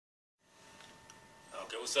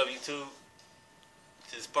What's up, YouTube?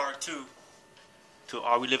 This is part 2 to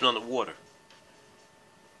Are We Living on the Water?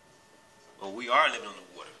 Well, we are living on the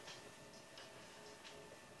water.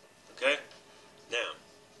 Okay? Now,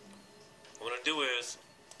 what I'm going to do is,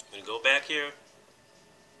 I'm going to go back here.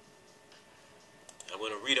 I'm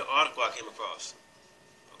going to read an article I came across.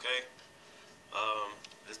 Okay?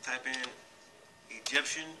 Let's type in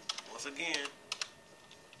Egyptian once again.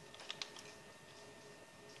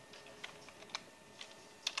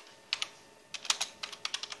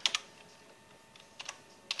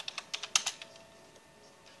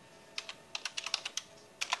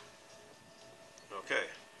 Okay,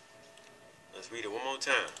 let's read it one more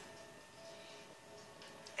time.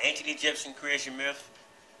 Ancient Egyptian creation myth.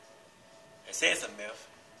 It says it's a myth,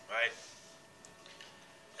 right?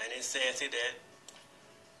 And it says that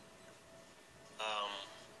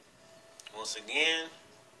once again,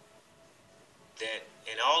 that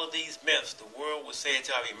in all of these myths, the world was said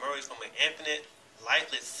to have emerged from an infinite,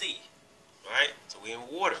 lifeless sea, right? So we're in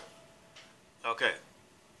water. Okay,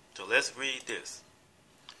 so let's read this.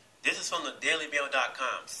 This is from the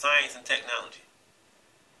dailymail.com, Science and Technology.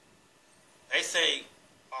 They say,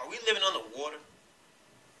 are we living on the water?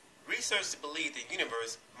 Researchers believe the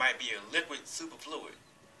universe might be a liquid superfluid.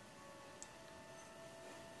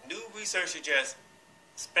 New research suggests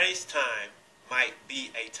space-time might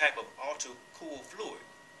be a type of ultra-cool fluid,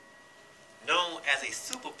 known as a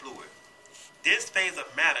superfluid. This phase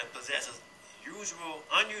of matter possesses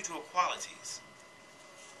unusual qualities.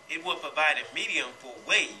 It will provide a medium for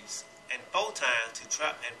waves and photons to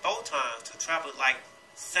travel like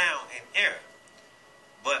sound and air.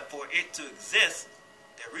 But for it to exist,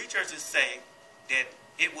 the researchers say that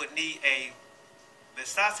it would need a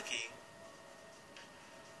viscosity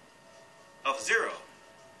of 0.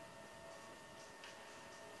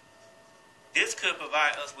 This could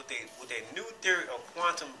provide us with a new theory of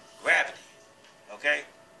quantum gravity. Okay?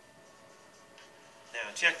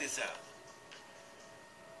 Now check this out.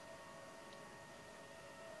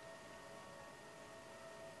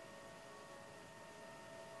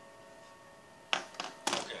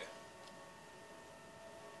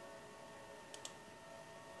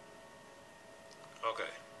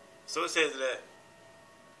 Okay, so it says that,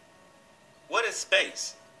 what is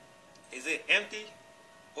space? Is it empty,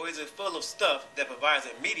 or is it full of stuff that provides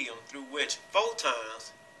a medium through which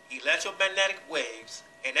photons, electromagnetic waves,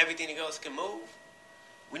 and everything else can move?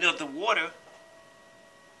 We know the water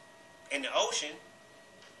in the ocean,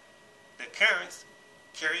 the currents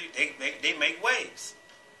they make waves.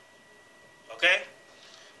 Okay?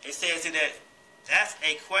 It says that that's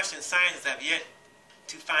a question scientists have yet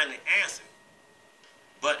to find an answer.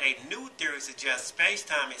 But a new theory suggests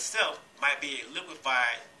space-time itself might be a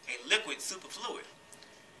liquid superfluid.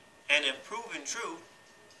 And if proven true,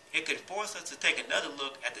 it could force us to take another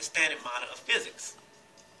look at the standard model of physics.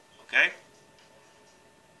 Okay?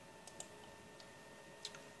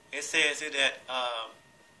 It says here that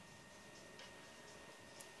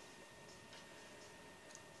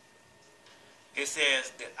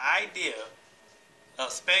the idea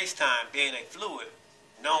of space-time being a fluid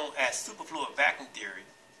known as superfluid vacuum theory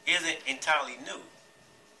isn't entirely new.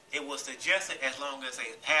 It was suggested as long as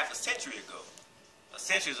half a century ago. A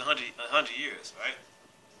century is 100 years, right?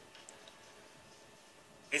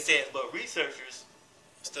 It says, but researchers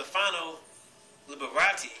Stefano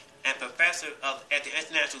Liberati and professor at the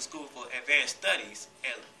International School for Advanced Studies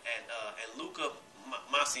and Luca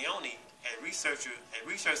Massioni and research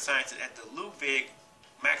scientists at the Ludwig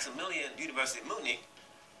Maximilian University Munich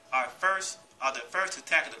are the first to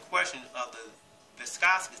tackle the question of the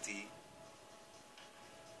viscosity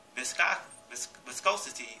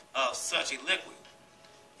of such a liquid.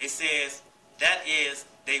 It says that is,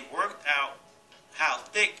 they worked out how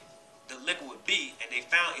thick the liquid would be, and they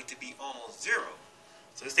found it to be almost 0.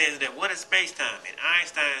 So it says that what is space-time? In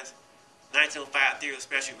Einstein's 1905 theory of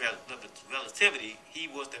special relativity, he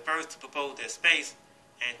was the first to propose that space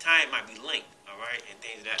and time might be linked, all right, and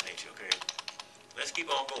things of that nature. Okay, let's keep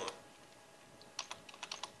on going.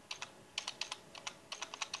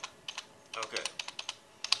 Okay.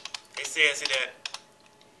 It says that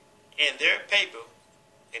in their paper,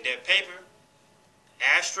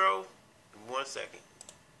 Astro, 1 second.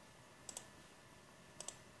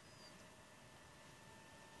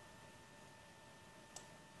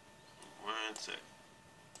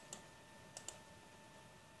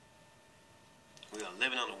 We are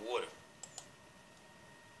living on the water.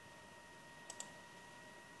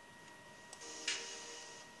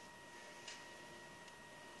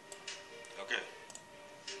 Okay.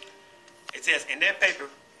 It says in their paper,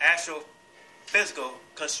 astrophysical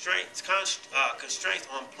constraints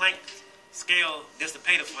on Planck's scale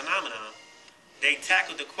dissipative phenomenon, they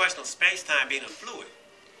tackled the question of space-time being a fluid.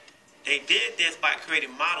 They did this by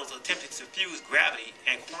creating models attempting to fuse gravity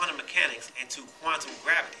and quantum mechanics into quantum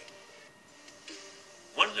gravity.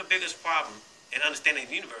 One of the biggest problems in understanding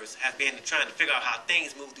the universe has been trying to figure out how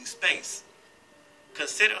things move through space.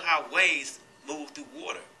 Consider how waves move through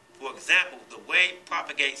water. For example, the wave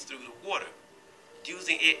propagates through the water,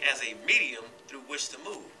 using it as a medium through which to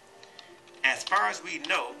move. As far as we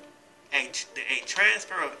know, a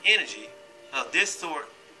transfer of energy of this sort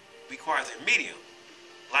requires a medium,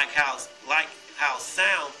 like how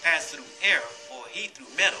sound passes through air or heat through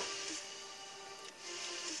metal.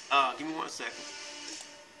 Give me 1 second.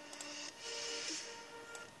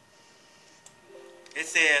 It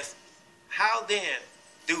says, how then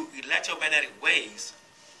do electromagnetic waves,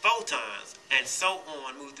 photons, and so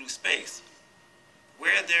on move through space,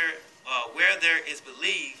 where there is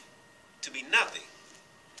believed to be nothing?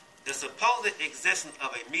 The supposed existence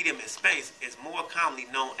of a medium in space is more commonly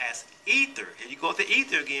known as ether. Here you go with the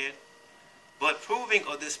ether again. But proving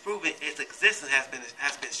or disproving its existence has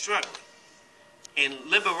been struggling. In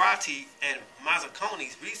Liberati and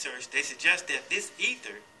Mazzaconi's research, they suggest that this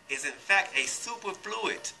ether is in fact a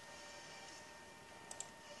superfluid.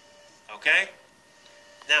 Okay?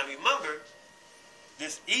 Now remember,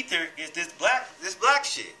 this ether is this black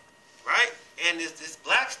shit, right? And this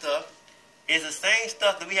black stuff is the same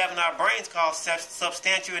stuff that we have in our brains called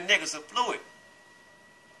substantial and negative fluid.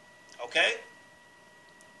 Okay?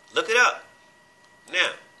 Look it up.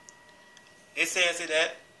 Now, it says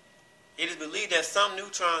that it is believed that some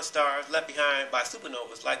neutron stars left behind by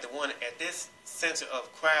supernovas, like the one at this center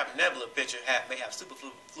of Crab Nebula picture, may have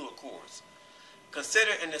superfluid cores.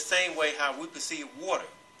 Consider in the same way how we perceive water.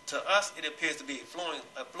 To us, it appears to be a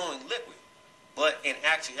flowing liquid, but in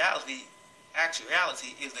actuality,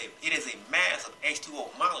 it is a mass of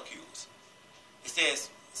H2O molecules. It says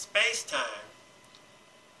space-time,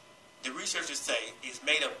 the researchers say, is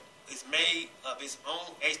made of its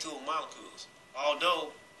own H2O molecules,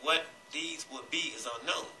 although what these would be is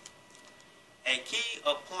unknown. A key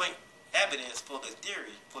of point evidence for the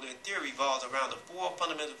theory revolves around the four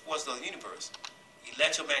fundamental forces of the universe: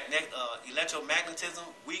 electromagnetism,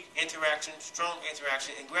 weak interaction, strong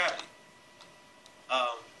interaction, and gravity.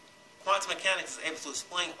 Quantum mechanics is able to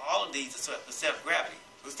explain all of these except gravity.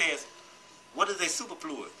 It says, what is a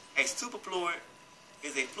superfluid? A superfluid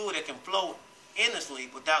is a fluid that can flow endlessly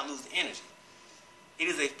without losing energy. It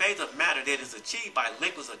is a phase of matter that is achieved by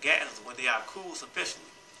liquids or gases when they are cooled sufficiently.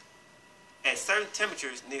 At certain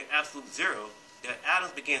temperatures near absolute zero, the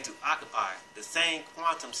atoms begin to occupy the same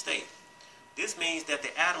quantum state. This means that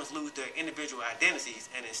the atoms lose their individual identities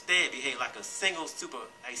and instead behave like a single superatom.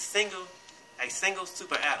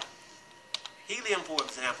 Helium, for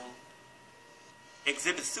example,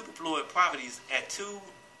 exhibits superfluid properties at 2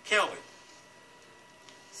 Kelvin.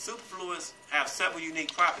 Superfluids have several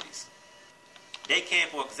unique properties. They can,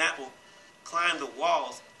 for example, climb the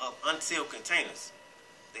walls of unsealed containers.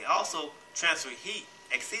 They also transfer heat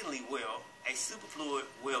exceedingly well. A superfluid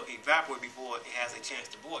will evaporate before it has a chance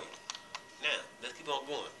to boil. Now, let's keep on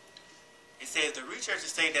going. It says the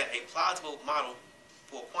researchers say that a plausible model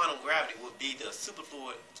for quantum gravity would be the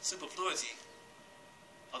superfluidity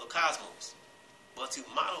of the cosmos. But to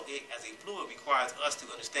model it as a fluid requires us to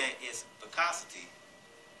understand its viscosity,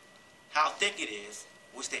 how thick it is,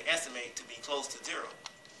 which they estimate to be close to zero.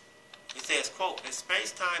 It says, quote, if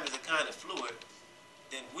space-time is a kind of fluid,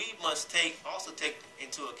 then we must also take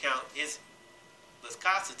into account its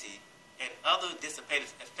viscosity and other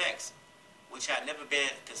dissipative effects which had never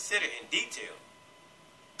been considered in detail,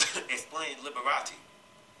 explained Liberati.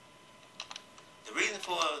 The reason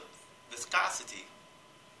for viscosity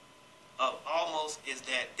of almost is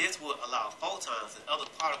that this would allow photons and other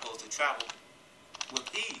particles to travel with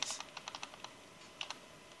ease.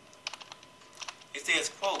 It says,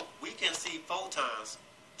 quote, we can see photons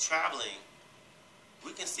traveling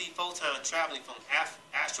from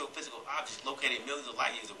astrophysical objects located millions of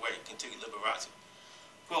light years away, continued Liberati.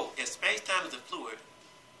 Quote, if space-time is a fluid,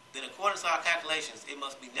 then according to our calculations, it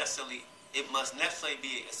must necessarily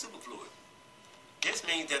be a superfluid. This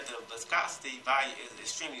means that the viscosity value is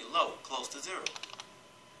extremely low, close to zero.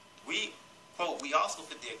 We, quote, we also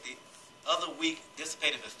predicted other weak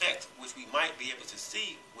dissipative effects which we might be able to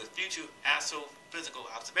see with future astrophysical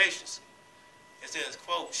observations. It says,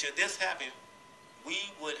 quote, should this happen, we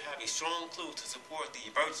would have a strong clue to support the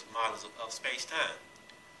emergent models of space-time.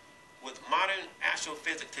 With modern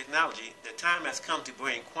astrophysics technology, the time has come to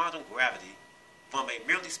bring quantum gravity from a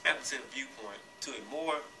merely speculative viewpoint to a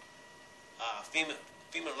more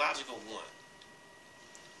phenomenological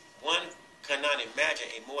one cannot imagine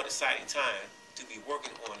a more exciting time to be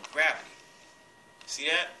working on gravity. See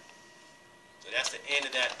that? So that's the end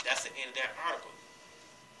of that. That's the end of that article.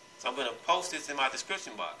 So I'm going to post this in my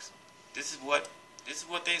description box. This is what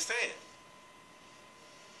they said.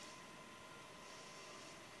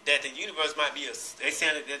 That the universe might be they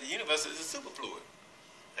saying that the universe is a superfluid.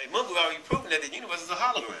 Hey, Mungu already proven that the universe is a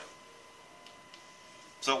hologram.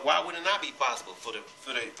 So why would it not be possible for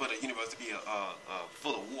the universe to be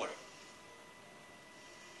full of water?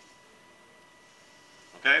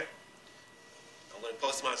 Okay? I'm going to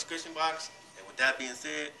post in my description box. And with that being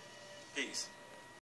said, peace.